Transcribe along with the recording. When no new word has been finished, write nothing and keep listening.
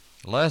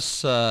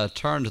Let's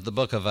turn to the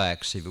book of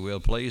Acts, if you will,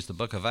 please. The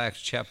book of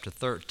Acts, chapter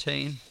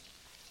 13.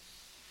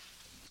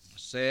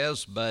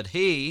 Says, "But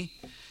he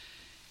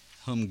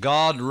whom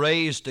God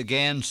raised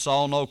again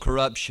saw no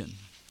corruption."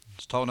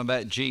 It's talking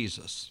about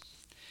Jesus.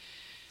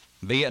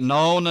 "Be it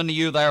known unto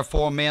you,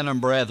 therefore, men and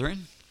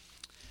brethren."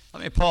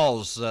 Let me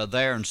pause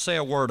there and say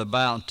a word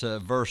about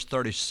verse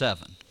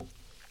 37.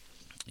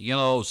 You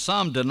know,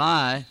 some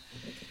deny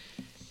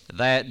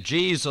that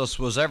Jesus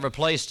was ever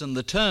placed in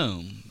the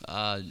tomb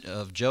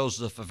of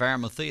Joseph of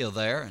Arimathea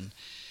there. And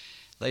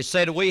they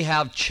said, we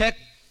have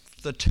checked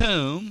the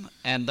tomb,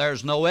 and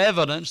there's no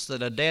evidence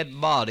that a dead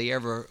body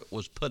ever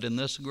was put in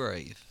this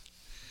grave.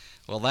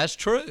 Well, that's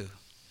true.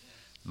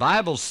 The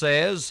Bible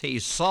says he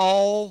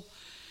saw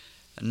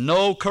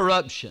no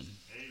corruption.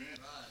 Amen.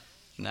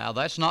 Now,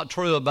 that's not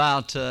true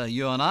about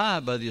you and I,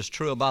 but it's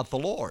true about the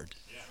Lord.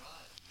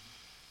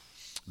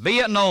 "Be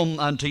it known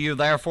unto you,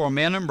 therefore,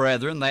 men and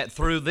brethren, that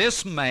through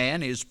this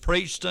man is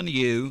preached unto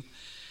you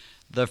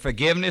the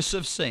forgiveness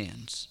of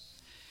sins.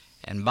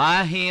 And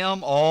by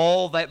him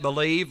all that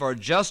believe are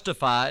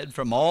justified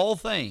from all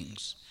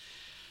things,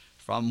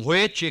 from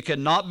which you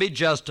cannot be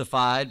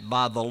justified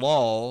by the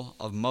law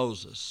of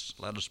Moses."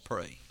 Let us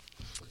pray.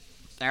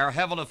 Our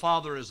Heavenly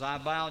Father, as I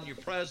bow in your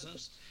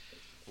presence,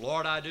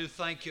 Lord, I do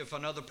thank you for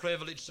another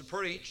privilege to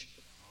preach.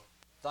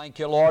 Thank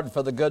you, Lord,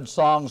 for the good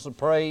songs of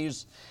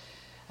praise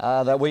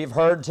that we've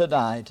heard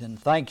tonight. And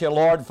thank you,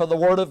 Lord, for the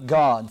Word of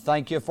God.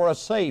 Thank you for a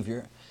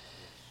Savior.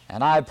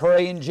 And I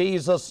pray in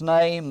Jesus'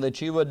 name that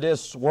you would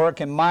just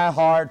work in my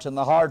heart and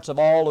the hearts of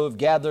all who have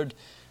gathered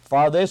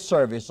for this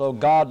service. Oh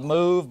God,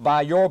 move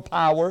by your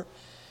power.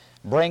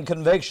 Bring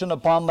conviction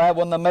upon that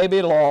one that may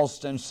be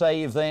lost and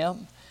save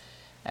them.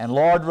 And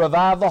Lord,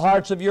 revive the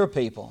hearts of your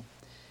people.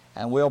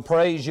 And we'll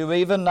praise you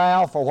even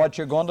now for what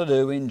you're going to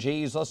do in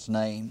Jesus'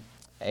 name.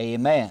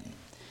 Amen.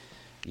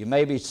 You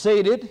may be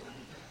seated.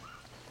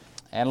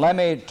 And let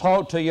me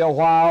talk to you a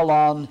while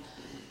on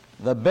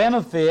the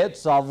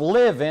benefits of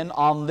living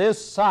on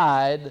this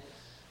side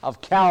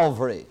of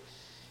Calvary.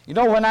 You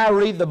know, when I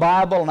read the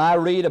Bible and I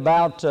read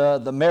about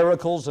the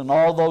miracles and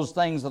all those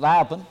things that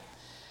happen,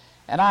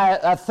 and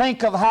I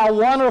think of how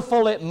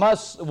wonderful it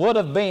would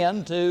have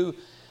been to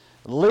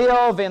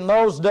live in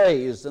those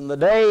days, in the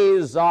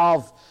days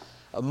of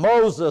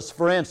Moses,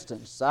 for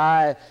instance.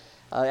 I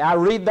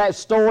read that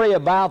story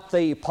about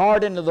the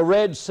parting of the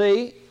Red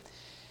Sea.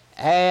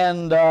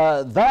 And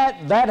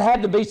that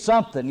had to be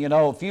something. You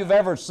know, if you've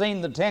ever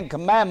seen the Ten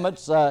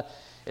Commandments,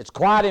 it's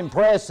quite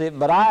impressive,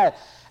 but I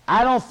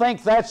don't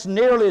think that's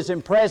nearly as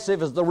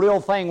impressive as the real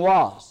thing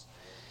was.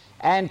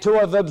 And to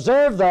have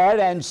observed that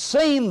and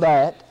seen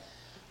that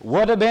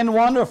would have been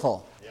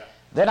wonderful. Yeah.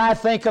 Then I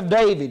think of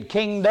David,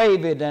 King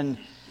David, and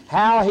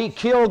how he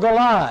killed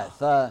Goliath.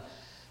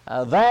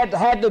 That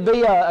had to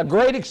be a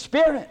great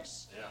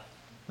experience. Yeah.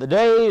 The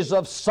days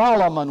of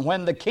Solomon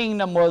when the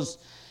kingdom was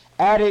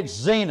at its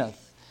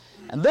zenith.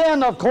 And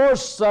then, of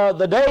course,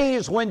 the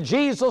days when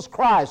Jesus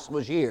Christ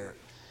was here.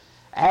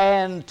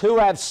 And to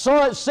have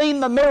seen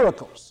the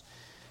miracles,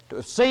 to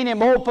have seen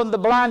him open the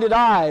blinded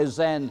eyes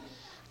and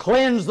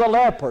cleanse the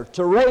leper,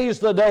 to raise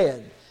the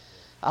dead,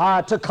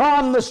 to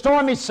calm the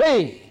stormy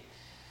sea.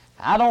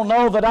 I don't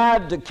know that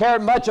I'd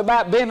cared much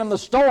about being in the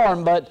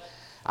storm, but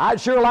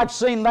I'd sure like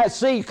seeing that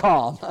sea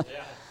calm.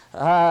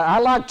 I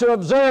like to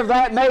observe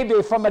that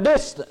maybe from a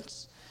distance.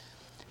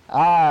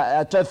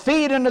 To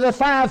feed into the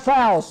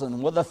 5,000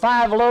 with the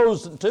 5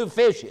 loaves and 2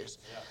 fishes.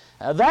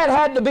 That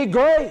had to be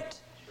great.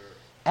 Sure.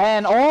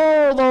 And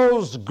all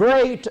those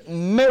great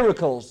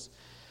miracles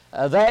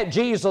that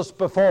Jesus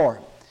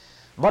performed.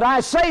 But I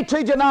say to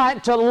you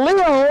tonight, to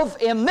live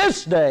in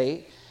this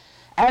day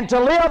and to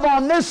live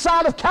on this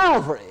side of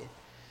Calvary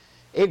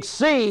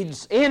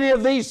exceeds any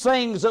of these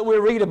things that we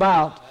read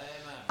about. Amen.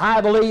 I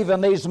believe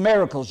in these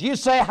miracles. You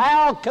say,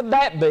 how could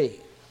that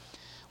be?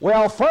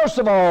 Well, first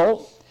of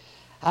all,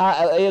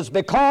 is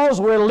because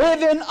we're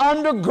living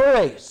under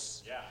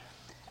grace. Yeah.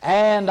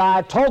 And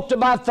I talked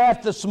about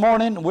that this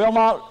morning. We'll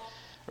not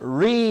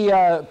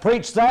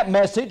preach that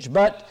message,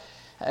 but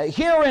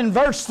here in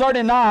verse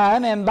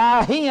 39, "And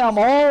by him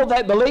all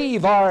that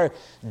believe are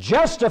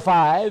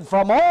justified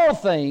from all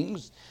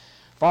things,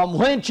 from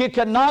whence you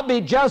cannot be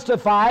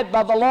justified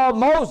by the law of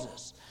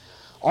Moses."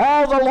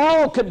 All the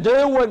law could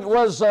do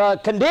was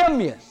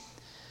condemn you,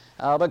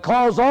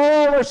 because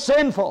all are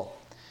sinful.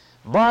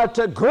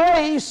 But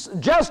grace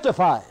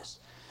justifies.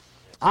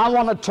 I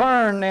want to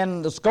turn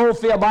in the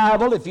Scofield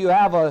Bible, if you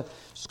have a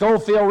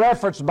Scofield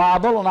Reference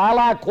Bible, and I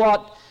like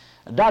what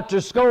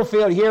Dr.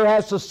 Scofield here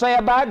has to say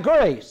about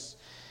grace.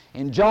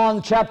 In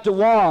John chapter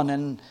 1,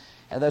 and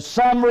the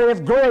summary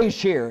of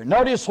grace here.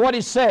 Notice what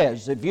he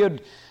says, if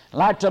you'd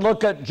like to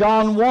look at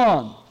John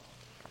 1.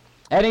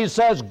 And he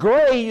says,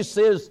 "Grace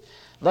is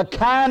the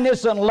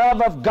kindness and love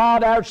of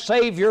God our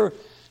Savior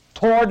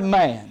toward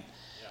man.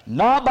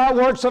 Not by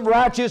works of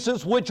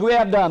righteousness which we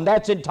have done."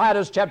 That's in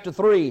Titus chapter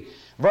 3,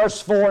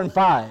 verse 4 and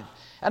 5.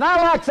 And I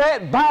like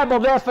that Bible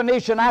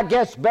definition, I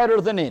guess,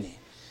 better than any.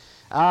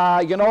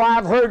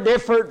 I've heard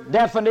different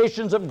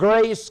definitions of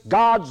grace,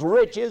 God's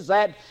riches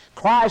at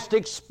Christ's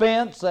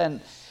expense,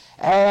 and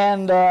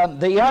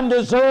the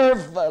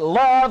undeserved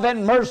love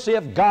and mercy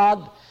of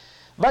God.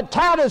 But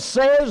Titus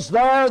says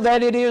there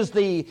that it is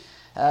the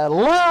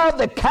love,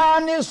 the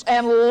kindness,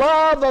 and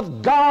love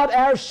of God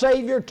our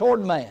Savior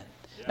toward man.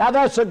 Yeah. Now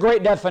that's a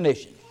great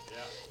definition. Yeah.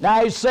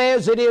 Now he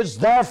says it is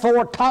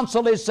therefore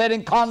constantly set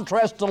in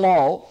contrast to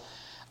law,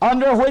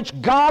 under which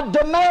God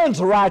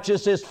demands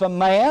righteousness from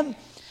man,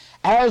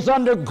 as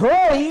under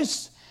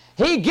grace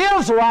He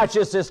gives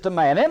righteousness to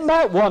man. Isn't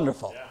that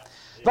wonderful? Yeah.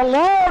 Yeah. The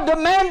law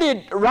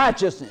demanded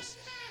righteousness.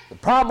 The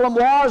problem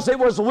was it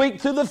was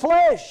weak through the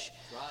flesh.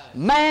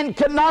 Man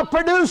could not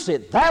produce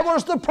it. That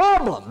was the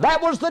problem.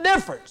 That was the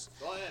difference.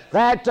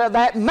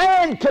 That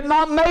man could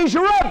not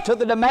measure up to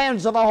the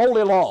demands of a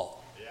holy law.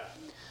 Yeah.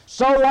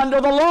 So under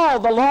the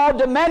law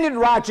demanded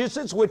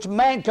righteousness which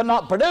man could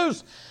not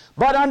produce.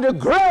 But under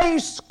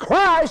grace,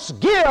 Christ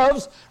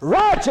gives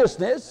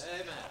righteousness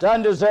to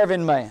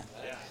undeserving man.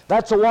 Yeah.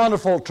 That's a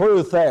wonderful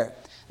truth there.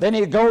 Then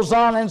he goes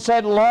on and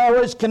said, law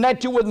is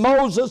connected with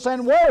Moses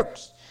and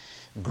works.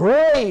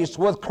 Grace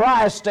with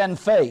Christ and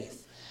faith.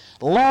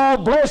 Law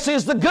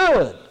blesses the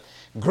good.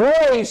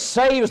 Grace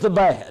saves the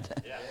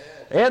bad. Yeah.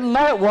 Isn't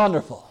that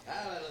wonderful?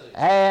 Hallelujah.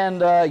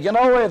 And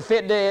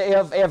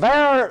if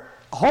our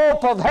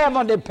hope of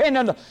heaven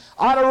depended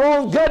on our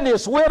own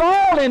goodness, we'd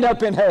all end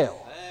up in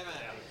hell. Amen.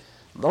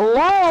 The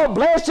law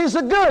blesses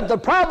the good. The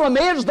problem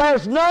is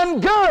there's none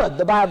good,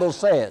 the Bible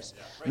says.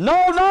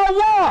 No, not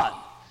one.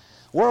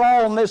 We're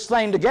all in this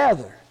thing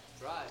together.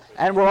 Right.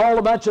 And we're all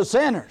a bunch of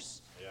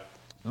sinners. Yeah.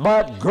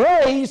 But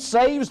grace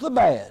saves the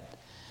bad.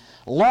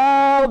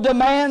 Law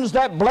demands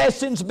that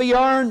blessings be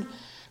earned.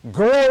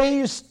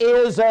 Grace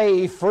is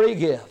a free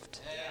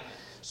gift. Amen.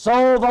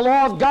 So the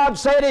law of God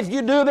said, if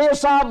you do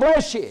this, I'll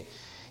bless you.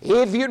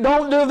 If you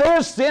don't do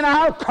this, then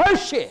I'll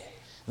curse you.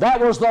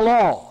 That was the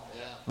law.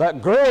 Yeah.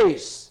 But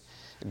grace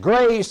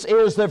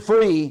is the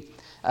free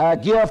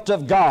gift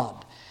of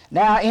God.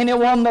 Now,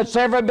 anyone that's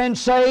ever been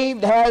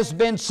saved has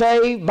been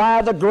saved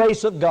by the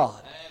grace of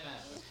God.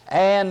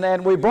 Amen.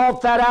 And we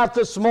brought that out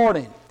this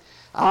morning.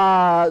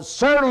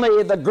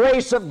 Certainly the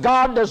grace of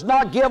God does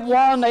not give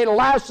one a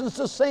license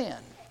to sin.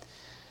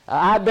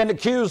 I've been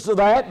accused of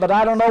that, but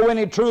I don't know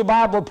any true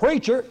Bible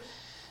preacher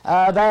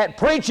that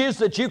preaches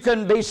that you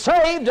can be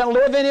saved and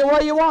live any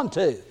way you want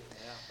to. Yeah,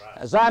 right.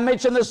 As I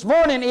mentioned this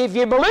morning, if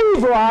you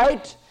believe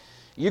right,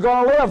 you're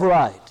going to live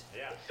right.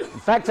 Yeah. In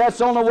fact, that's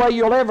the only way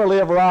you'll ever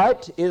live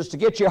right, is to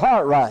get your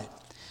heart right.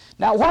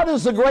 Now, what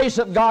does the grace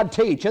of God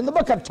teach? In the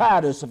book of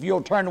Titus, if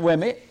you'll turn with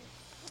me,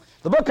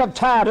 the book of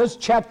Titus,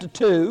 chapter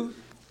 2,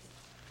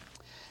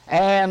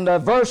 and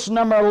verse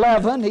number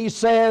 11, he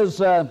says,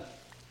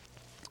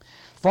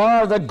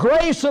 for the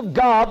grace of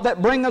God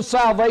that bringeth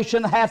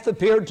salvation hath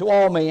appeared to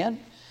all men,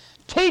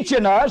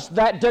 teaching us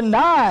that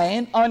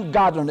denying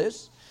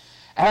ungodliness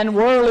and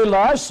worldly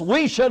lusts,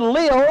 we should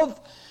live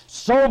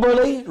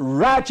soberly,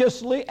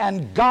 righteously,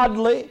 and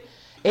godly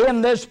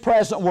in this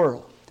present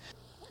world.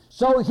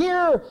 So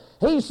here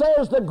he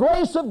says the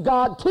grace of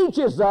God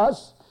teaches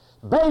us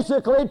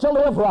basically to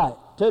live right,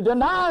 to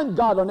deny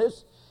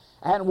ungodliness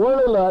and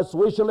worldly lusts,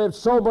 we shall live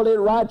soberly,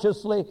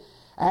 righteously,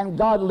 and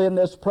godly in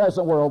this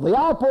present world. The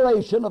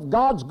operation of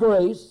God's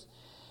grace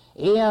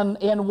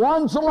in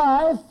one's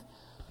life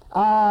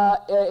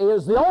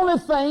is the only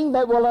thing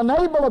that will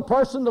enable a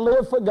person to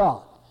live for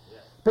God. Yes.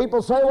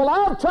 People say, well,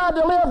 I've tried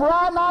to live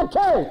right and I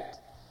can't.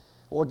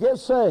 Well, get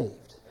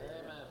saved.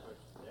 Amen.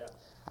 Yeah.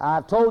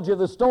 I've told you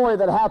the story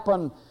that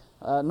happened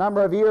a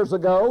number of years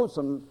ago.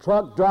 Some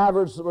truck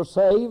drivers were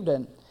saved,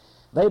 and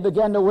they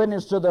began to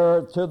witness to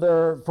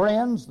their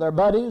friends, their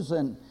buddies,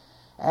 and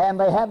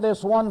they had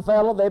this one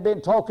fellow. They'd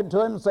been talking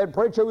to him and said,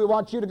 preacher, we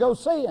want you to go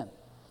see him.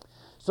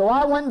 So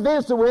I went and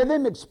visited with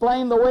him,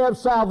 explained the way of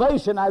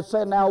salvation. I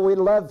said, now we'd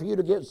love for you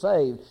to get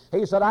saved.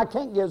 He said, I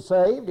can't get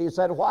saved. He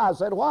said, why? I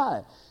said,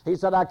 why? He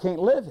said, I can't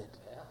live it.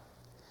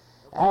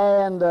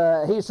 And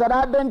he said,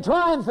 I've been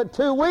trying for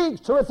 2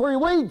 or 3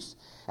 weeks,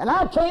 and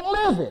I can't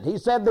live it. He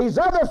said, these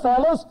other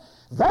fellows,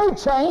 they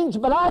change,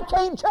 but I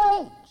can't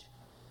change.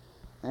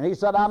 And he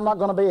said, I'm not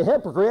going to be a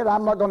hypocrite.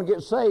 I'm not going to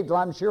get saved till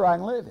I'm sure I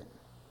can live it.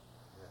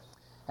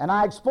 And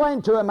I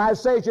explained to him, I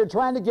said, you're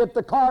trying to get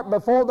the cart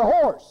before the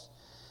horse.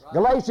 Right.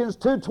 Galatians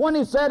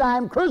 2:20 said, I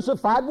am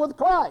crucified with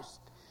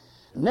Christ.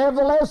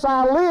 Nevertheless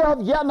I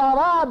live, yet not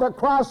I, but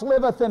Christ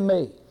liveth in me.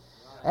 Right.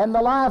 And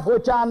the life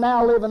which I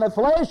now live in the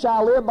flesh,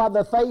 I live by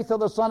the faith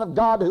of the Son of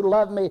God who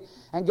loved me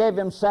and gave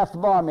himself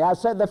for me. I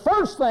said, the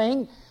first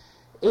thing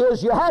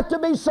is you have to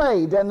be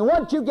saved. And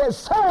once you get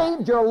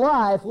saved, your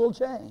life will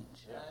change.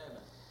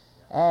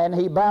 And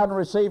he bowed and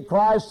received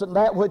Christ, and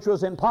that which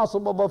was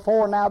impossible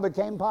before now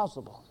became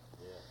possible.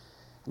 Yeah.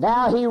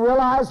 Now he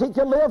realized he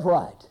could live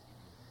right,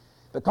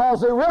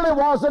 because it really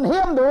wasn't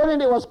him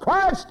doing it, it was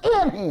Christ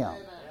in him.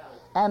 Amen.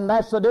 And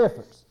that's the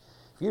difference.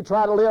 If you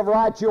try to live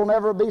right, you'll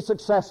never be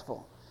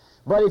successful.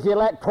 But if you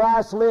let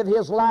Christ live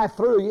his life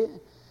through you,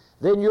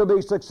 then you'll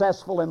be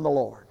successful in the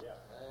Lord. Yeah.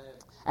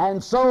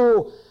 And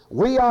so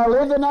We are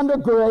living under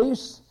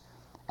grace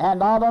and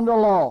not under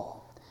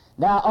law.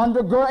 Now,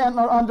 under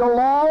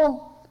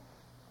law,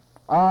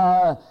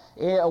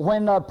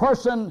 when a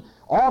person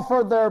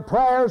offered their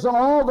prayers and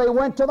all, they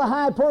went to the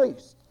high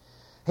priest.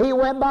 He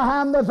went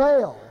behind the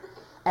veil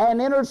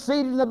and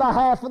interceded in the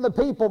behalf of the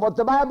people. But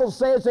the Bible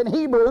says in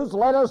Hebrews,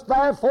 let us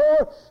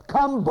therefore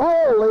come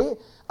boldly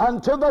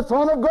unto the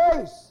throne of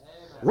grace.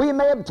 Amen. We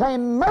may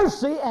obtain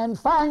mercy and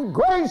find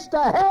grace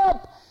to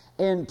help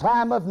in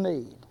time of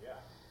need. Yeah.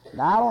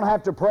 Now, I don't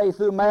have to pray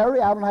through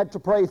Mary. I don't have to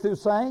pray through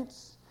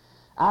saints.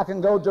 I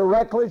can go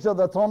directly to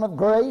the throne of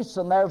grace,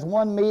 and there's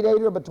one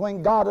mediator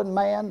between God and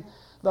man,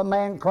 the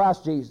man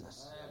Christ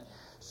Jesus. Amen.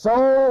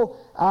 So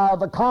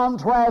the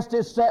contrast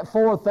is set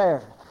forth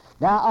there.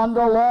 Now,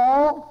 under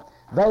law,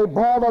 they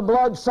brought a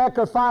blood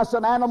sacrifice,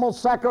 an animal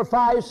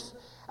sacrifice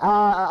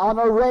on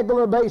a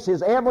regular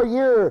basis. Every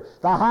year,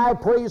 the high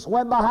priest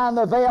went behind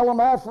the veil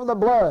and offered the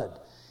blood.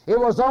 It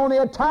was only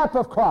a type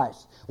of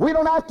Christ. We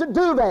don't have to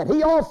do that.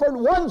 He offered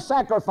one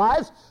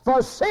sacrifice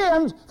for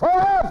sins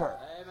forever.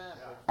 Amen.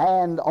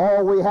 And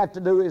all we have to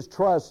do is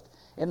trust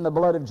in the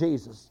blood of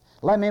Jesus.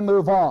 Let me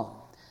move on.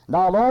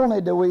 Not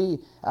only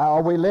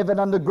are we living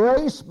under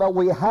grace, but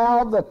we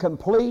have the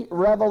complete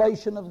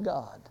revelation of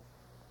God.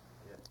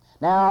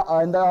 Now,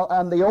 in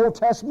the Old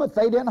Testament,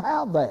 they didn't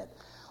have that.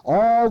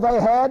 All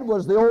they had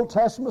was the Old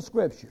Testament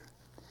Scripture.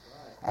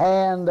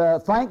 And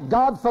thank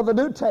God for the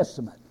New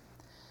Testament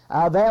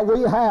that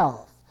we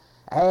have.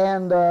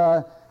 And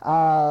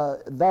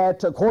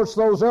that, of course,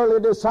 those early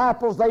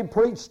disciples, they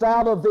preached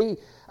out of the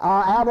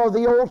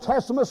Old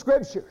Testament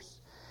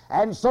Scriptures.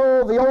 And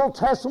so the Old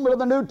Testament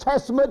and the New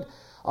Testament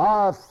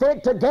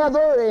fit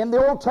together. In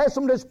the Old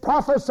Testament it's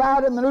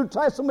prophesied, in the New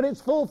Testament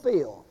it's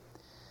fulfilled.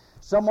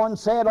 Someone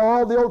said,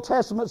 oh, the Old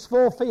Testament's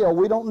fulfilled.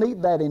 We don't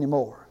need that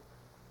anymore.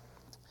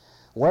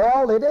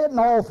 Well, it isn't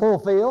all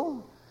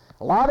fulfilled.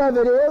 A lot of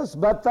it is,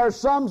 but there's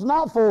some's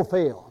not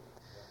fulfilled.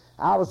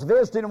 I was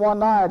visiting one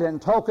night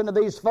and talking to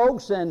these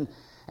folks, and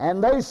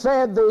they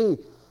said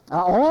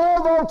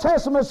all the Old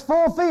Testament's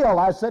fulfilled.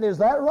 I said, is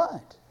that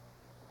right?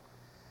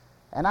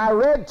 And I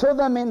read to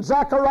them in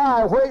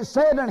Zechariah where it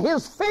said, and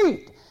his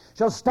feet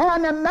shall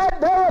stand in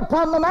that day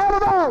upon the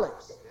Mount of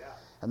Olives.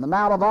 And the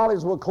Mount of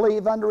Olives will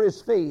cleave under his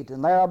feet,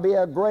 and there will be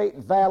a great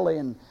valley.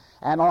 And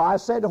I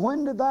said,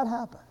 when did that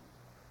happen?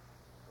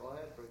 Go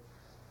ahead, preacher.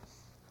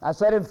 I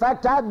said, in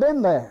fact, I've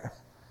been there.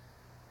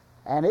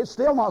 And it's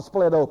still not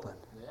split open.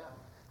 Yeah.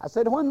 I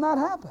said, when did that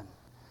happen?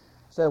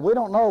 I said, we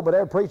don't know, but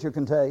every preacher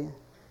can tell you.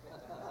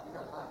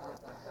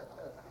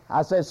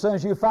 I said, as soon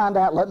as you find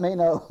out, let me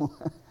know.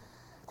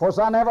 Of course,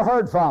 I never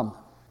heard from them.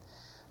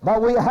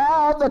 But we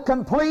have the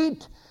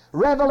complete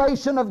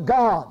revelation of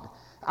God.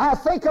 I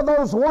think of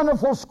those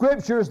wonderful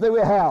scriptures that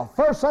we have.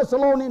 1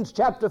 Thessalonians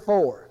chapter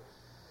 4,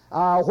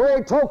 where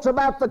he talks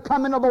about the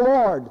coming of the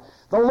Lord.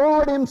 The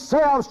Lord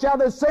himself shall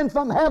descend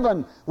from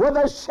heaven with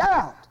a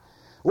shout,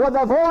 with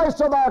the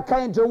voice of the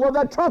archangel, with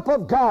the trump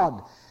of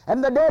God,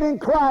 and the dead in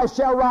Christ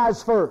shall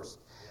rise first.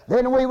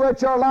 Then we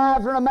which are alive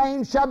and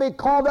remain shall be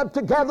called up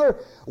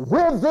together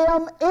with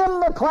them in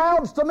the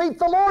clouds to meet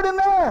the Lord in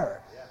the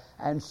air.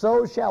 And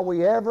so shall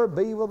we ever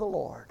be with the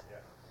Lord.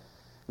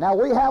 Now,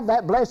 we have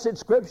that blessed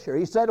Scripture.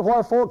 He said,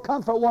 wherefore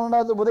comfort one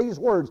another with these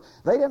words.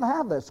 They didn't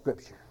have that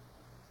Scripture.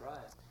 Right.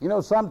 You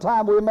know,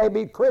 sometimes we may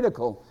be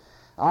critical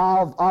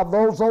of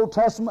those Old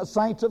Testament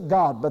saints of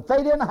God, but they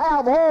didn't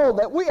have all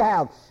that we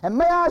have. And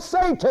may I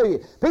say to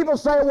you, people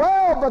say,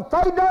 well, but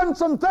they done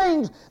some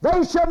things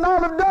they should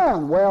not have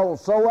done. Well,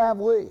 so have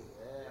we. Yeah.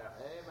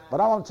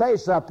 But I want to tell you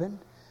something.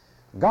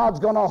 God's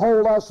going to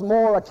hold us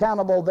more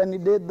accountable than he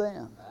did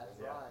them.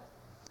 That's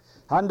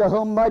right. Unto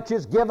whom much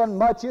is given,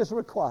 much is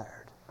required.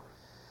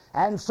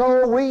 And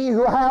so we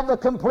who have the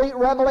complete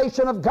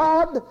revelation of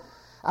God,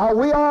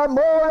 we are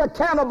more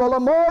accountable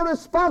and more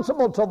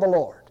responsible to the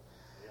Lord.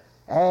 Yes.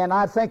 And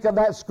I think of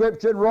that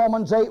scripture in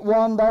Romans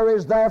 8:1, there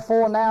is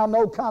therefore now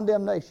no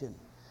condemnation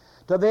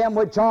to them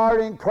which are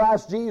in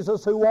Christ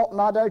Jesus, who walk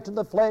not after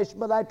the flesh,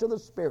 but after the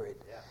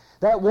Spirit. Yeah.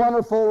 That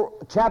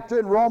wonderful chapter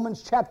in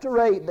Romans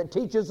chapter 8 that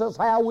teaches us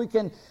how we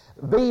can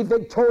be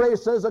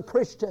victorious as a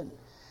Christian.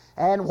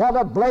 And what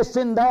a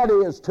blessing that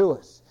is to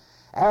us.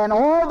 And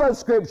all the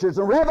scriptures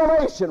and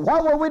revelation.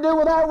 What will we do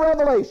without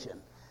revelation?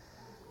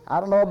 I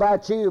don't know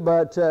about you,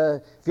 but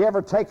if you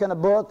ever taken a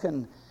book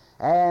and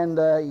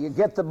you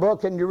get the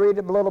book and you read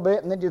it a little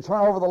bit and then you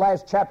turn over the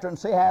last chapter and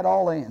see how it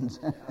all ends.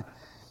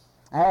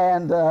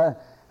 And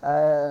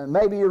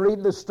maybe you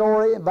read the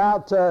story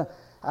about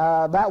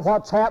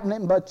what's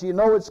happening, but you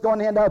know it's going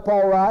to end up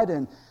all right.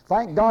 And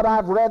thank God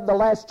I've read the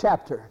last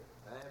chapter.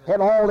 Amen.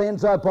 It all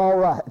ends up all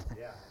right.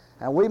 Yeah.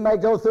 And we may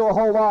go through a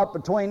whole lot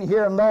between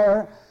here and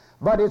there,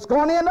 but it's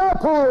going to end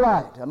up all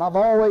right. And I've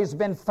always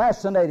been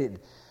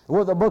fascinated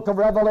with the book of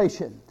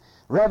Revelation.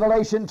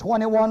 Revelation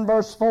 21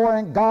 verse 4,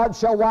 and God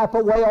shall wipe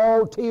away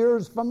all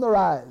tears from their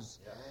eyes.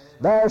 Amen.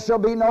 There shall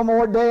be no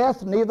more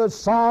death, neither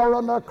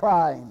sorrow nor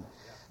crying.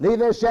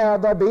 Neither shall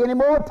there be any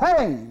more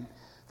pain,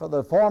 for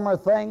the former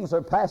things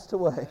are passed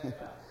away.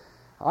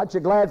 Aren't you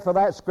glad for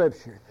that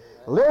scripture?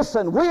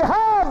 Listen, we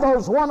have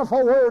those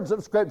wonderful words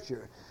of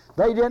Scripture.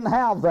 They didn't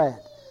have that.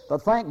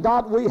 But thank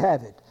God we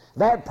have it.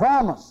 That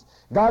promise.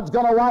 God's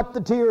going to wipe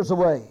the tears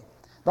away.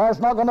 There's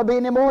not going to be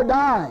any more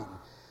dying.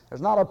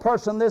 There's not a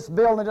person in this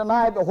building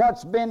tonight but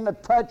what's been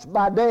touched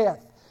by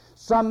death.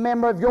 Some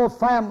member of your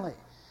family.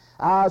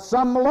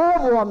 Some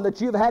loved one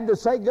that you've had to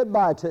say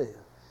goodbye to.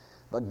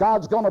 But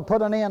God's going to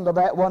put an end to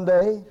that one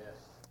day.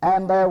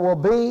 And there will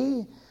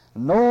be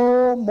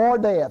no more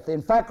death.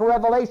 In fact,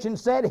 Revelation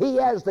said He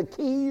has the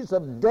keys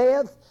of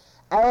death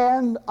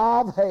and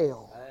of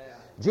hell.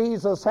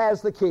 Jesus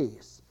has the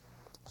keys.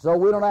 So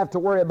we don't have to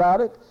worry about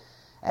it.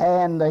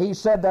 And He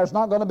said there's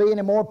not going to be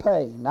any more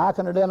pain. Now, I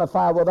can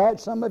identify with that.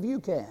 Some of you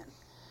can.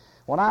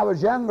 When I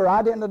was younger,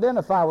 I didn't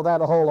identify with that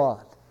a whole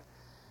lot.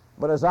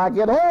 But as I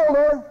get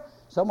older,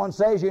 someone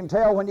says you can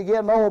tell when you're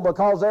getting old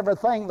because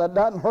everything that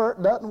doesn't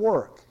hurt doesn't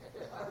work.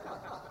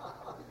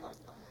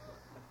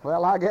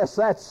 Well, I guess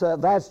that's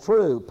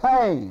true.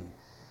 Pain.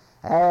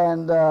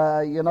 And,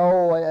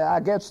 I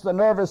guess the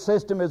nervous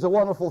system is a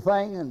wonderful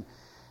thing.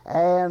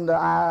 And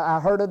I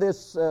heard of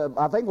this,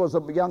 I think it was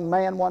a young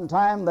man one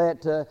time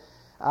that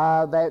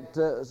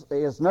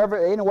is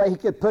nervous. Anyway, he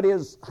could put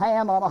his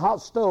hand on a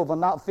hot stove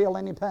and not feel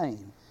any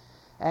pain.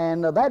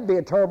 And that'd be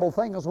a terrible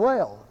thing as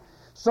well.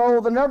 So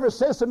the nervous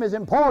system is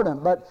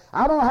important, but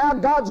I don't know how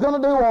God's going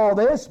to do all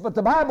this, but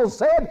the Bible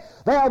said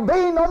there'll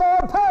be no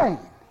more pain.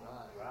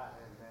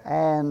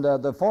 And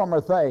the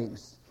former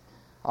things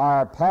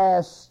are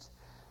passed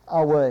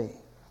away.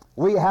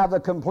 We have the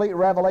complete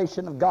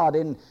revelation of God.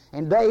 In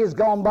days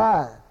gone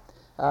by,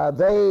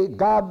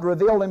 God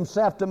revealed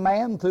Himself to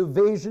man through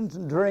visions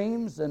and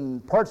dreams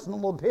and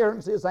personal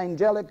appearances,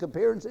 angelic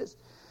appearances.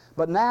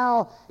 But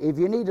now, if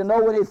you need to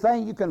know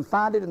anything, you can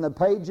find it in the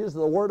pages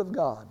of the Word of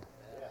God.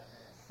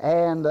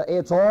 And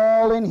it's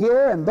all in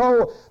here. And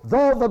though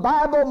the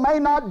Bible may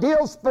not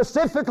deal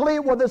specifically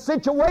with a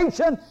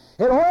situation,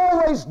 it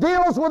always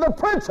deals with a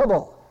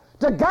principle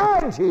to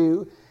guide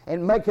you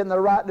in making the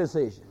right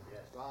decision.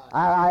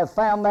 I have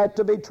found that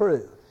to be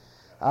true.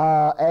 We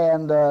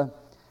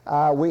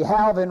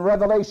have in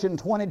Revelation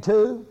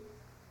 22,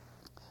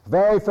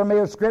 very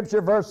familiar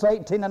scripture, verse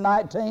 18 and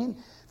 19,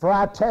 "For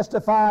I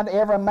testify unto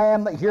every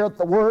man that heareth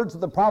the words of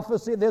the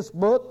prophecy of this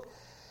book,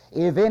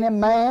 if any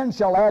man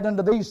shall add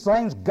unto these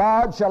things,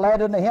 God shall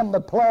add unto him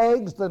the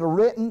plagues that are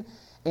written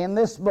in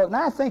this book."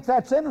 Now, I think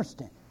that's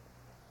interesting.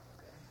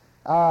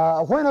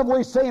 When have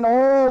we seen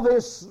all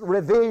this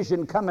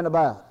revision coming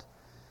about?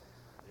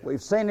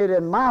 We've seen it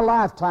in my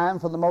lifetime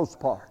for the most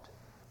part.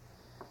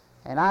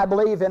 And I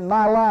believe in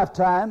my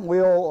lifetime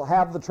we'll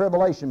have the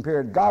tribulation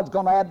period. God's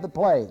going to add the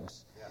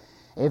plagues.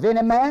 If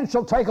any man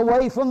shall take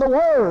away from the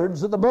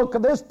words of the book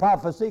of this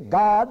prophecy,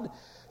 God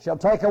shall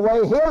take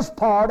away his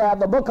part out of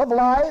the book of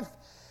life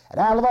and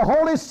out of the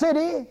holy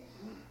city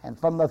and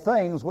from the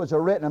things which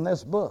are written in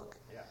this book.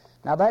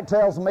 Now that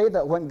tells me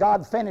that when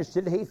God finished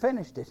it, He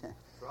finished it.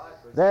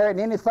 There ain't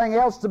anything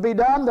else to be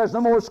done. There's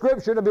no more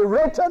scripture to be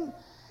written.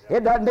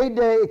 It doesn't need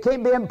to, it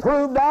can't be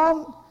improved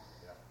on.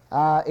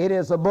 It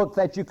is a book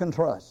that you can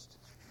trust.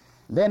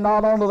 Then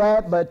not only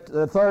that, but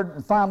the third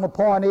and final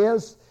point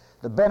is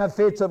the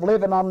benefits of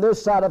living on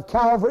this side of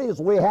Calvary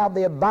is we have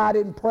the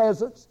abiding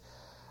presence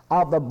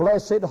of the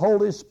blessed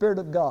Holy Spirit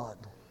of God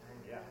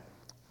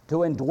to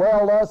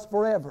indwell us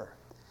forever.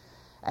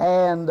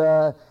 And,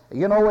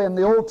 in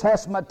the Old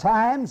Testament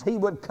times, He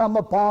would come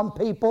upon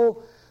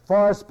people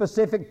for a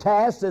specific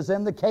task, as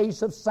in the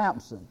case of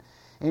Samson.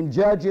 In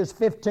Judges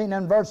 15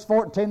 and verse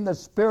 14, the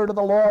Spirit of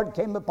the Lord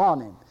came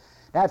upon him.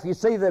 Now, if you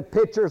see the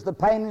pictures, the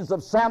paintings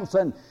of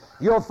Samson,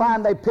 you'll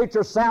find they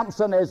picture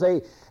Samson as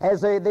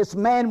this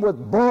man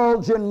with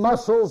bulging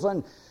muscles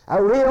and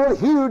a real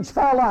huge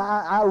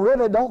fella. I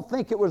really don't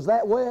think it was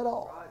that way at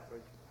all.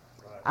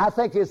 I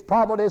think it's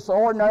probably this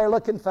ordinary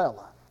looking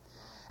fella.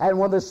 And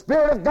when the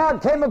Spirit of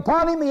God came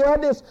upon him, he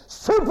had this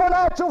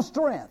supernatural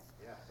strength.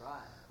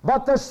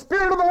 But the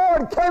Spirit of the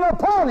Lord came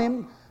upon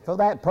him for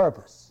that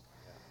purpose.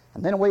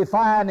 And then we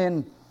find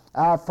in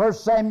 1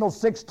 Samuel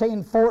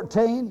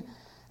 16:14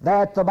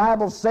 that the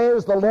Bible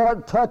says the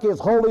Lord took His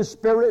Holy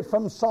Spirit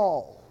from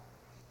Saul.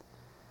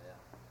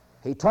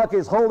 He took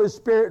His Holy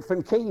Spirit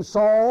from King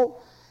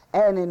Saul.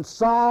 And in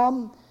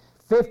Psalm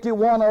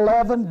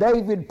 51:11,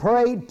 David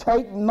prayed,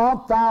 "Take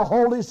not Thy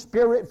Holy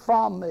Spirit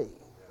from me."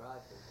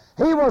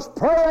 He was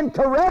praying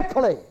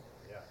correctly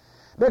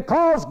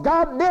because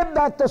God did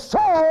that to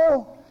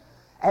Saul,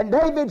 and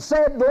David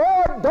said,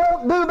 "Lord,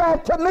 don't do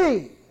that to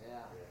me."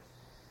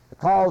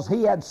 Because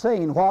he had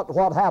seen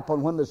what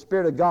happened when the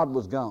Spirit of God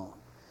was gone.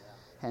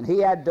 And he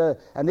had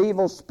an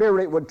evil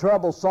spirit would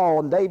trouble Saul,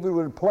 and David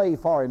would play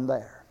for him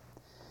there.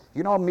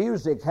 You know,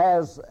 music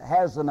has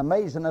an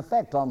amazing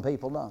effect on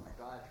people, don't it?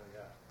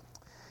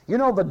 You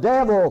know, the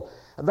devil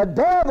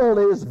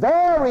is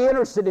very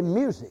interested in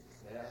music.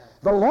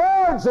 The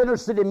Lord's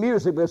interested in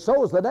music, but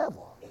so is the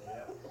devil.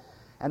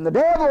 And the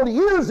devil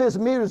uses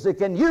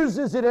music and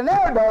uses it in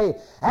our day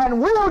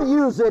and will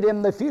use it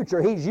in the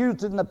future. He's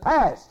used it in the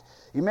past.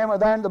 You remember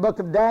there in the book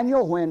of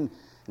Daniel when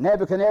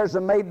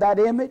Nebuchadnezzar made that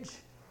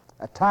image?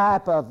 a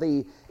type of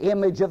the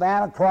image of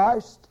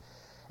Antichrist.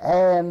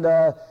 And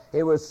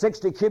it was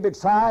 60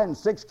 cubits high and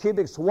 6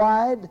 cubits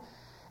wide.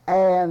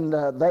 And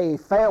they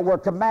were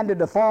commanded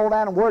to fall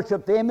down and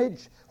worship the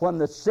image when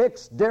the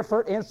 6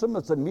 different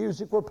instruments of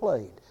music were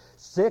played.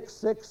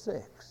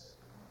 666.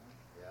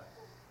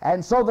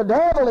 And so the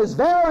devil is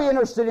very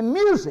interested in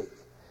music.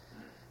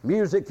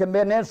 Music can be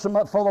an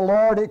instrument for the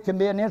Lord. It can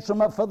be an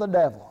instrument for the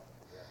devil.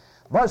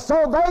 But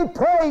so they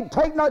prayed,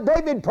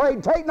 David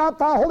prayed, take not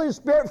thy Holy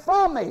Spirit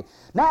from me.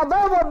 Now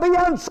that would be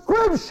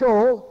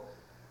unscriptural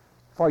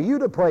for you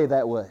to pray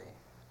that way.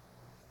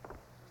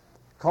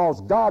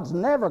 Because God's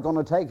never going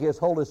to take His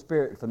Holy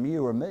Spirit from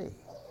you or me.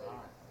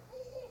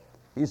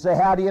 You say,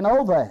 how do you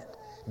know that?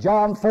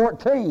 John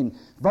 14,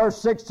 verse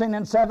 16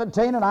 and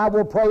 17, and I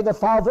will pray the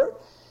Father,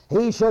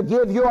 He shall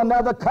give you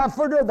another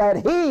comforter,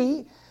 that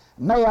He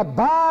may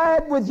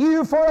abide with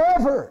you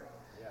forever.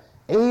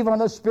 Even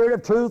the Spirit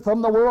of truth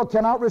whom the world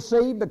cannot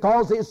receive,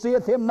 because it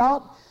seeth Him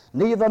not,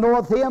 neither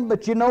knoweth Him,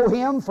 but you know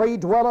Him, for He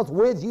dwelleth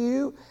with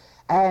you,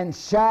 and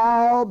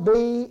shall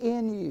be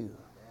in you.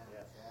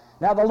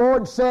 Now the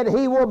Lord said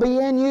He will be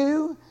in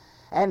you,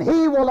 and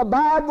He will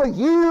abide with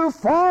you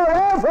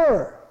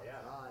forever.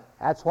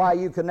 That's why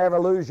you can never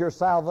lose your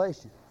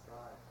salvation.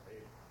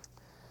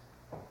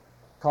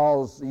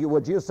 Because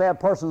would you say a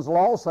person's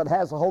lost that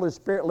has the Holy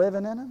Spirit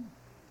living in him?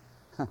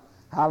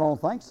 I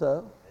don't think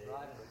so.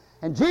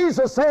 And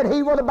Jesus said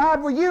He would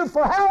abide with you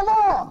for how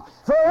long?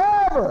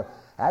 Forever.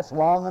 That's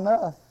long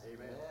enough.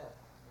 Amen.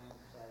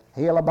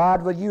 He'll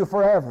abide with you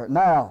forever.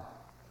 Now,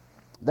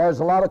 there's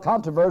a lot of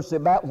controversy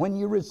about when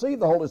you receive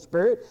the Holy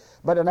Spirit,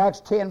 but in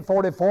Acts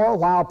 10:44,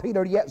 while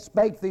Peter yet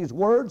spake these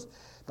words,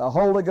 the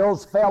Holy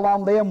Ghost fell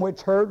on them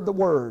which heard the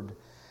word.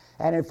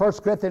 And in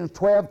 1 Corinthians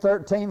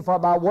 12:13, for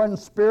by one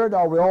Spirit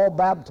are we all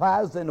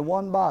baptized into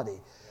one body.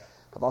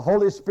 The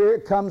Holy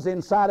Spirit comes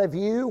inside of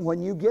you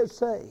when you get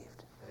saved.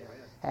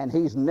 And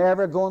He's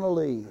never going to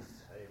leave.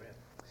 Amen.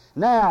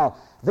 Now,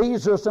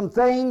 these are some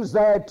things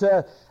that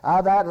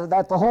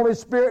the Holy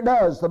Spirit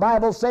does. The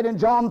Bible said in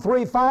John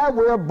 3:5,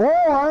 we are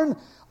born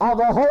of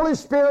the Holy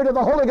Spirit of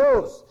the Holy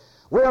Ghost.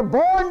 We are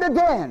born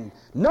again.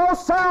 No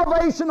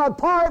salvation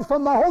apart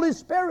from the Holy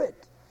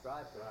Spirit.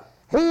 Right.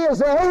 He is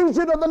the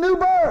agent of the new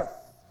birth.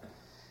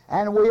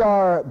 And we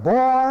are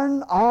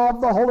born of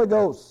the Holy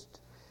Ghost.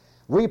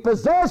 We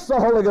possess the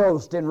Holy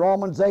Ghost in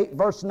Romans 8,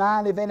 verse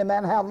 9. If any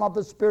man have not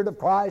the Spirit of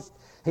Christ,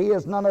 he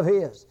is none of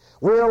His.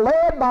 We are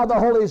led by the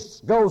Holy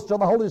Ghost to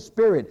the Holy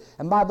Spirit.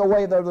 And by the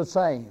way, they're the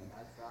same.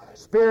 Right.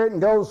 Spirit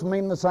and Ghost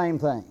mean the same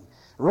thing.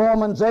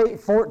 Romans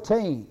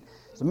 8:14.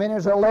 As many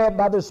as are led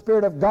by the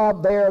Spirit of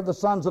God, they are the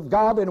sons of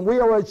God. And we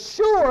are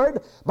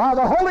assured by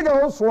the Holy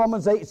Ghost,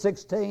 Romans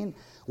 8:16.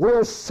 We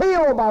are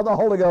sealed by the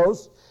Holy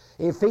Ghost,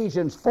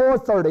 Ephesians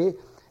 4:30.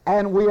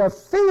 And we are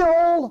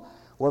filled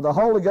with the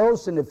Holy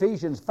Ghost in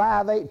Ephesians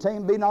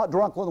 5:18. Be not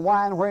drunk with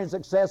wine wherein is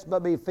excess,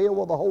 but be filled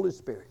with the Holy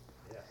Spirit.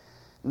 Yeah.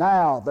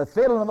 Now, the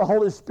filling of the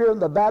Holy Spirit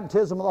and the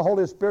baptism of the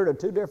Holy Spirit are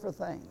two different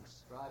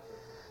things. Right.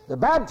 The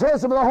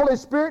baptism of the Holy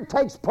Spirit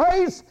takes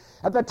place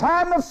at the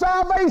time of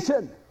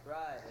salvation.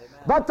 Right.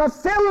 But the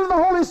filling of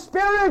the Holy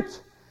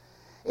Spirit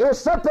is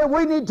something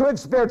we need to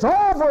experience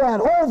over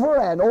and over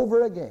and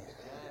over again.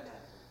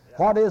 Yeah.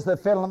 What is the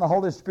filling of the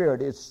Holy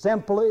Spirit? It's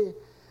simply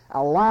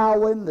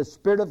allowing the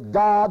Spirit of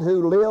God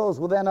who lives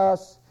within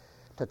us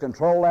to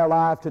control our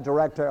life, to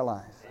direct our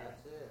life.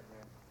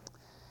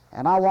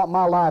 And I want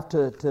my life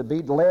to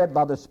be led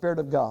by the Spirit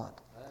of God.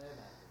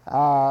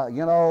 I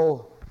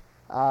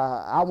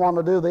want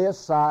to do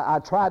this. I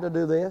try to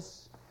do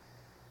this.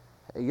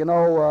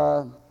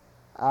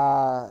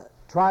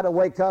 Try to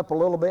wake up a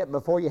little bit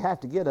before you have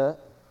to get up.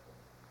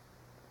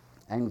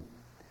 And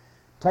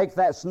take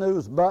that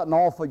snooze button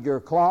off of your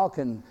clock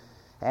and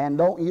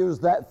don't use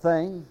that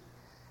thing.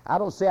 I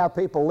don't see how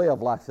people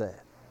live like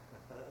that.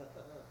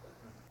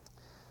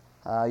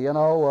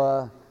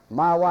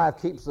 My wife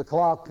keeps the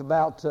clock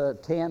about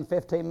 10,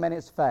 15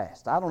 minutes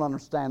fast. I don't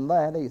understand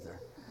that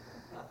either.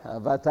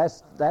 But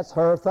that's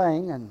her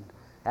thing, and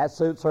that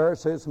suits her,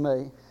 suits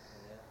me.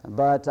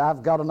 But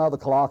I've got another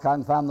clock. I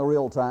can find the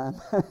real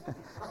time.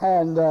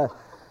 The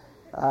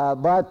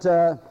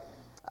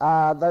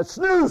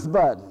snooze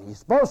button. You're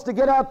supposed to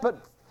get up at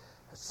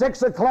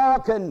 6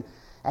 o'clock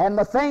and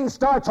the thing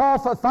starts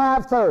off at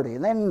 5:30,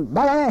 and then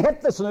bang, hit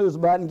the snooze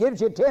button,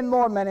 gives you 10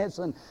 more minutes,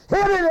 and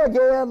hit it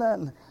again,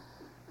 and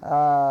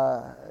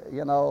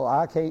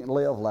I can't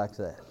live like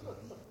that.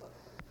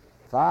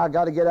 If I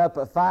got to get up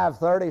at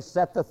 5:30,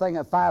 set the thing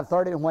at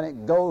 5:30, and when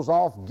it goes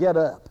off, get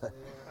up.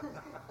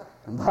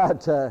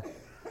 But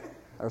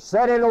or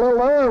set it a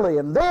little early,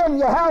 and then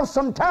you have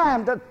some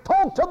time to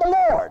talk to the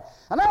Lord.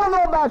 And I don't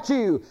know about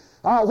you.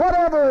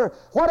 Whatever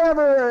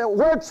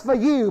works for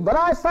you, but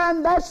I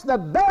find that's the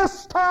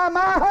best time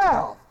I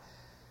have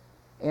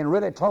in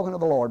really talking to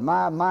the Lord.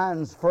 My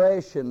mind's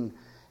fresh and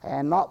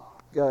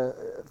not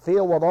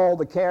filled with all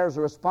the cares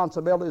and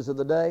responsibilities of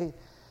the day,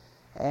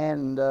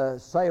 and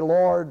say,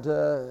 Lord,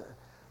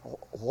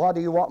 what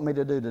do you want me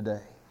to do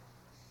today?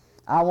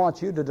 I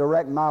want you to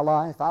direct my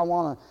life. I've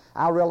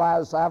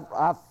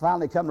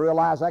finally come to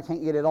realize I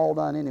can't get it all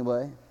done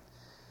anyway.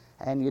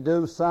 And you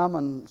do some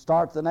and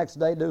start the next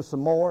day, do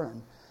some more.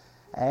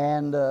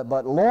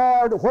 But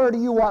Lord, where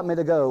do you want me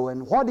to go?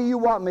 And what do you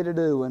want me to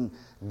do? And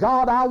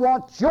God, I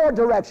want your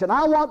direction.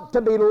 I want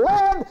to be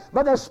led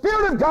by the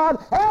Spirit of God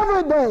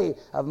every day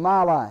of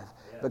my life.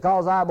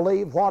 Because I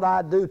believe what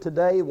I do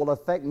today will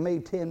affect me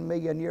 10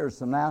 million years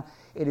from now.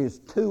 It is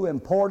too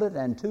important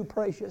and too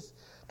precious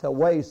to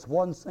waste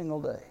one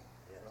single day.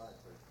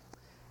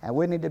 And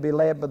we need to be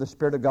led by the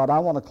Spirit of God. I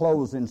want to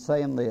close in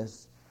saying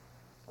this.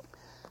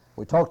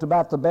 We talked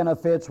about the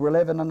benefits. We're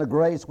living in the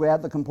grace. We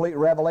have the complete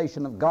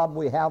revelation of God.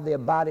 We have the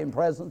abiding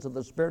presence of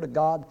the Spirit of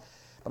God.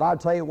 But I'll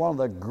tell you, one of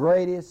the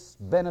greatest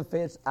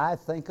benefits I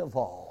think of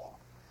all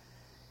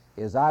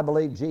is I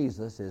believe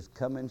Jesus is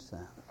coming soon.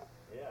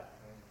 Yeah.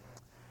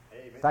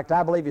 Amen. In fact,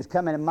 I believe He's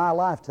coming in my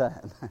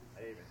lifetime.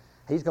 Amen.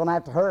 He's going to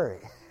have to hurry.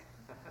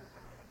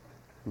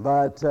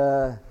 But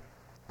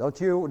don't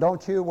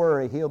you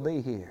worry, He'll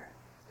be here.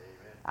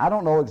 I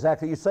don't know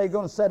exactly. You say you're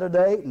going to set a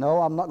date?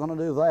 No, I'm not going to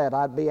do that.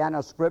 I'd be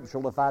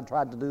anti-scriptural if I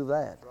tried to do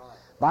that. Right.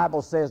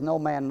 Bible says no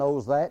man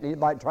knows that.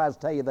 Anybody tries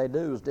to tell you they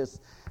do is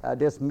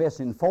just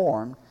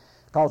misinformed.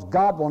 Because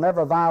God will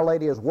never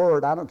violate His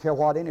word. I don't care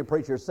what any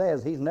preacher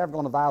says. He's never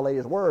going to violate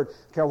His word. I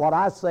don't care what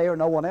I say or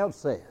no one else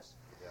says.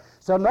 Yeah.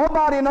 So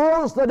nobody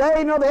knows the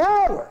day nor the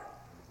hour.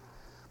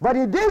 But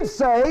He did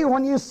say,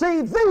 when you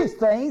see these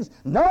things,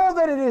 know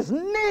that it is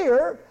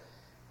near,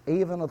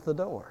 even at the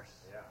doors.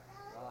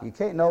 You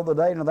can't know the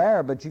day nor the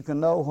hour, but you can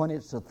know when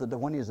He's at the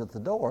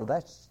door.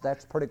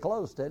 That's pretty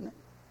close, isn't it?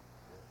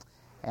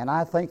 And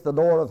I think the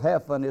door of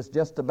heaven is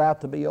just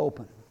about to be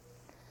open.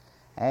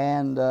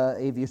 And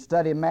if you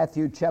study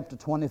Matthew chapter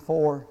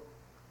 24,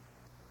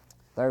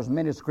 there's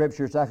many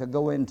scriptures I could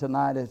go in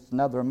tonight. It's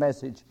another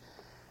message.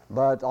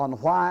 But on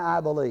why I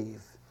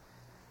believe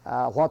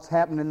what's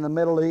happening in the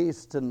Middle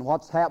East and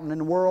what's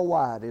happening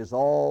worldwide is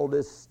all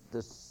this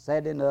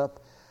setting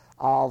up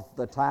of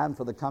the time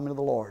for the coming of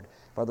the Lord.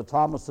 Brother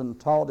Thomason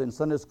taught in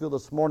Sunday school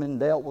this morning,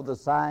 dealt with the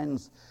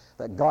signs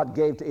that God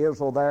gave to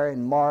Israel there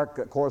in Mark.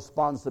 It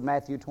corresponds to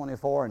Matthew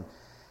 24.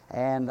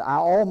 And I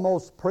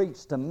almost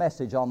preached a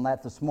message on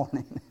that this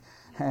morning.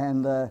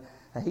 And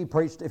he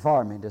preached it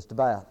for me, just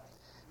about.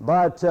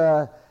 But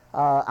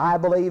I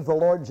believe the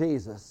Lord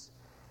Jesus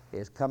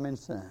is coming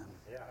soon.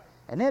 Yeah.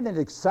 And isn't it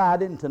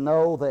exciting to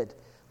know that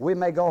we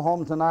may go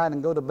home tonight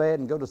and go to bed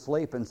and go to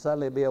sleep and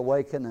suddenly be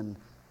awakened and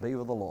be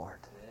with the Lord?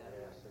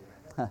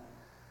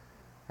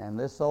 And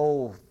this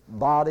old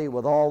body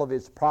with all of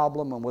its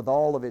problem and with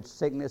all of its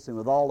sickness and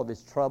with all of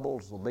its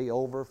troubles will be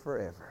over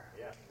forever.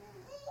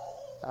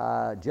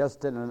 Yeah.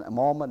 Just in a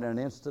moment, an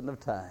instant of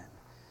time.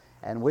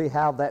 And we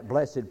have that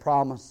blessed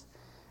promise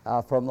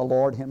from the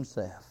Lord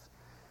Himself.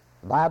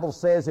 The Bible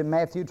says in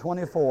Matthew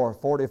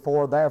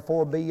 24:44,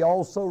 therefore be ye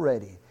also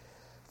ready,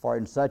 for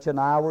in such an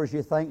hour as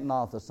ye think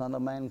not, the Son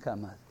of Man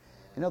cometh.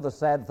 You know the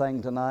sad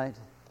thing tonight?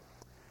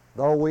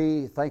 Though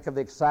we think of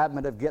the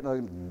excitement of getting a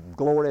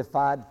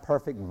glorified,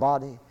 perfect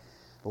body,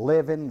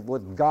 living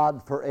with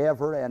God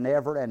forever and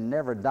ever and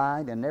never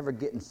dying and never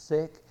getting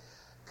sick,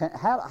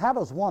 how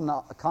does one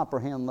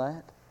comprehend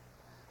that?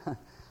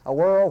 A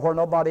world where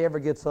nobody ever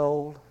gets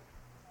old.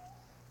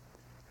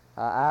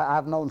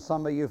 I've known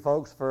some of you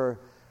folks for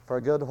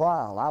a good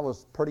while. I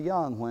was pretty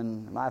young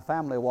when my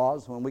family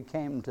was, when we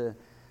came to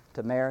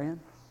Marion.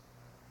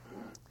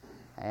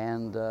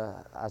 And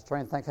I was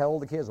trying to think how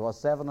old the kids were.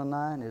 7 and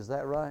 9, is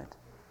that right?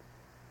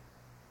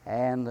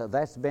 And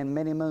that's been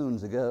many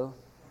moons ago.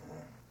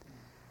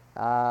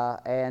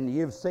 And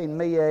you've seen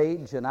me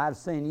age, and I've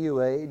seen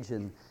you age,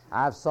 and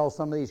I've saw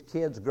some of these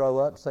kids grow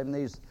up, some of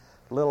these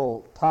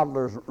little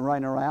toddlers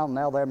running around.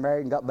 Now they're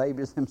married and got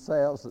babies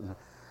themselves.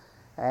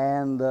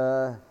 And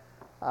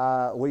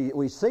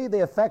we see the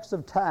effects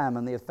of time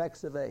and the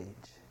effects of age.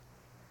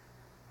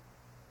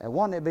 And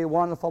wouldn't it be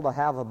wonderful to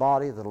have a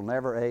body that'll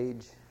never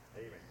age?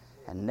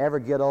 And never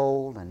get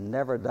old and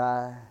never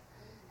die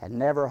and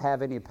never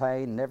have any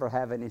pain, never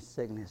have any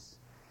sickness.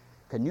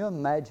 Can you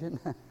imagine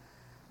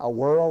a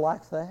world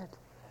like that?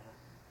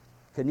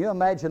 Can you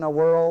imagine a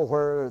world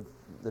where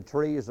the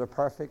trees are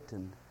perfect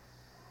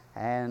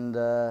and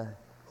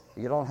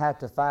you don't have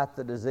to fight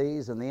the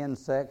disease and the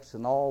insects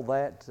and all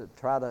that to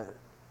try to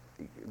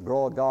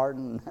grow a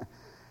garden?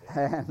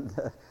 And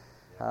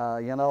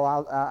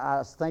I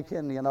was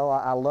thinking,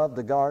 I love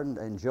the garden,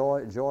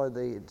 enjoy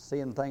the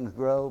seeing things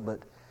grow,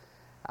 but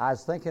I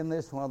was thinking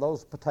this, one of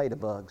those potato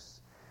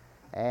bugs.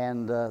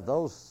 And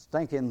those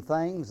stinking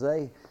things,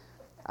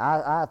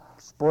 I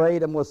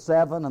sprayed them with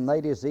 7 and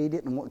they just eat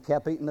it and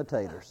kept eating the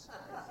taters.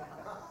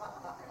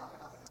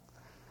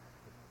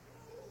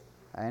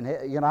 And,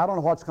 I don't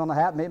know what's going to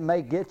happen. It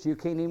may get you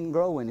can't even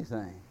grow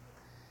anything.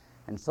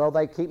 And so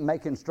they keep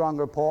making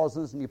stronger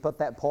poisons, and you put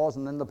that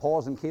poison, and the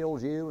poison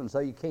kills you, and so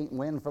you can't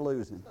win for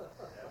losing.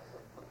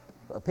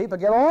 People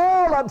get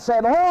all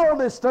upset, all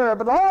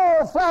disturbed, and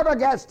all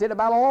flabbergasted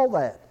about all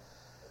that.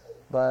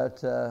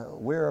 But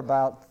we're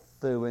about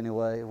through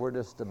anyway. We're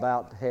just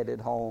about headed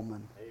home.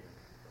 And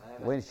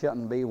We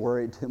shouldn't be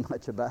worried too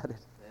much about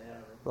it.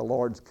 The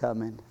Lord's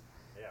coming,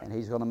 and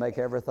He's going to make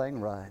everything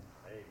right.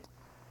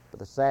 But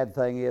the sad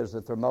thing is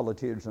that their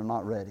multitudes are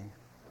not ready.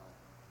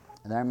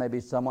 And there may be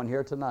someone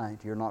here tonight,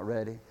 you're not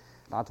ready.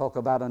 And I talk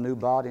about a new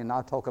body, and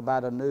I talk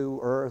about a new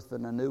earth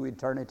and a new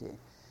eternity.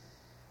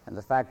 And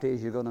the fact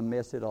is, you're going to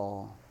miss it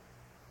all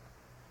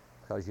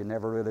because you've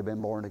never really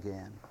been born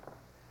again.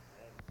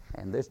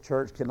 And this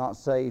church cannot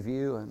save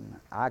you, and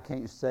I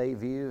can't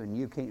save you, and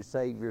you can't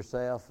save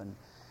yourself. And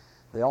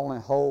the only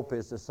hope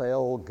is to say,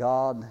 oh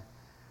God,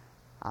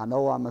 I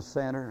know I'm a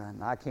sinner,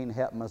 and I can't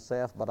help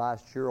myself, but I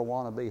sure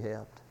want to be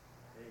helped.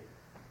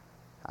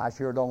 I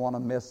sure don't want to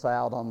miss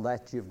out on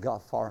that you've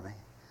got for me.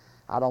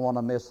 I don't want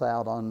to miss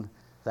out on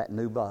that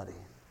new body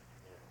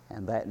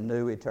and that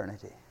new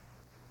eternity.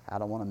 I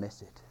don't want to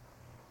miss it.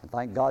 And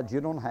thank God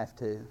you don't have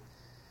to.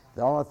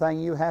 The only thing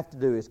you have to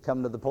do is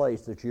come to the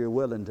place that you're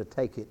willing to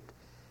take it.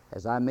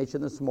 As I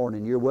mentioned this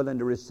morning, you're willing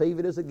to receive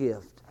it as a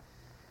gift.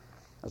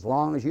 As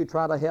long as you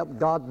try to help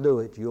God do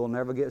it, you'll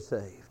never get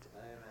saved.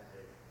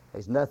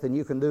 There's nothing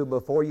you can do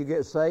before you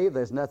get saved.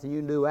 There's nothing you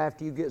can do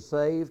after you get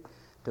saved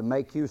to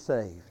make you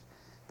saved.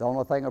 The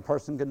only thing a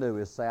person can do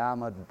is say,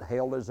 I'm a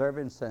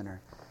hell-deserving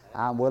sinner.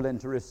 I'm willing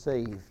to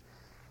receive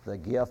the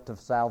gift of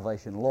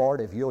salvation.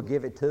 Lord, if you'll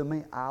give it to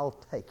me, I'll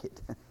take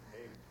it.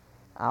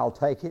 I'll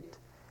take it,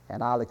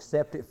 and I'll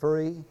accept it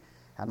free,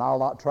 and I'll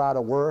not try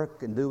to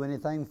work and do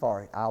anything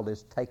for it. I'll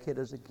just take it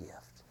as a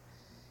gift.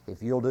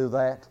 If you'll do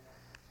that,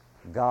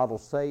 God will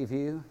save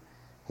you.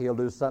 He'll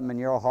do something in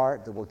your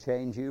heart that will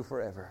change you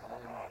forever.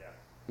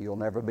 You'll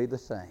never be the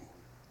same.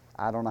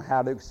 I don't know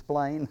how to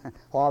explain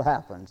what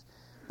happens,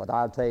 but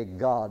I'll tell you,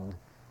 God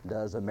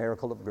does a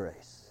miracle of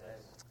grace.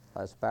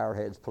 Let's bow our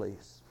heads,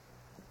 please.